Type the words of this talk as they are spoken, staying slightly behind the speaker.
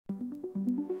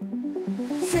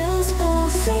Fills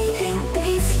pulsating,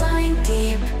 baseline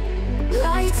deep.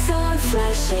 Lights are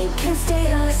flashing, can't stay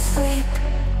asleep.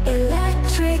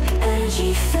 Electric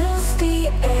energy fills the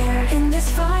air. In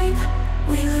this vibe,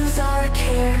 we lose our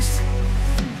cares.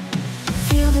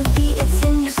 Feel the beat, it's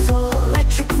in your soul.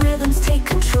 Electric rhythms take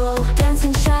control.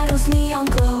 Dancing shadows, neon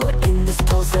glow. In this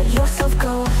pulse, let yourself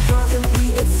go. Feel the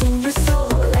beat, it's in your soul.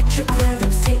 Electric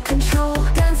rhythms take control.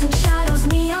 Dancing shadows,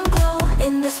 neon glow.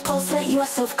 In this pulse, let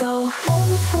yourself go.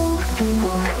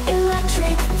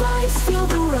 Electric vibes, feel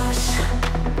the rush.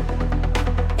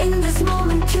 In this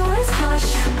moment, pure as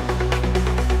hush.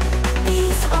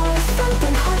 Beats are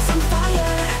thumping, hearts on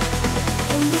fire.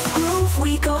 In this groove,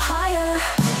 we go higher.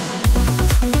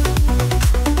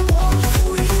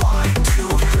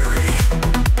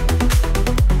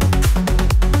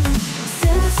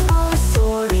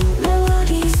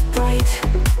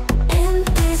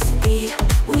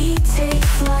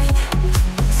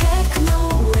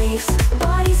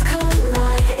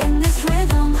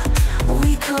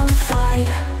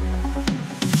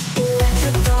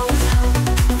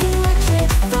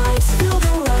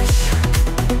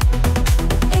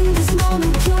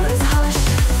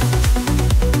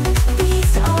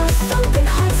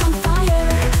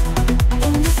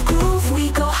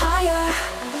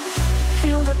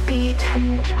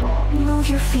 Move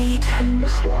your feet,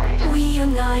 we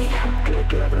unite,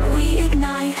 we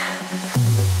ignite.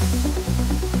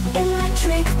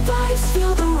 Electric vibes,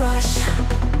 feel the rush.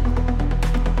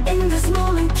 In this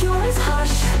moment, pure as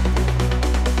hush.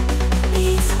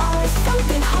 Beats are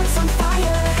thumping, hearts on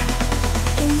fire.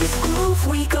 In this groove,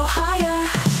 we go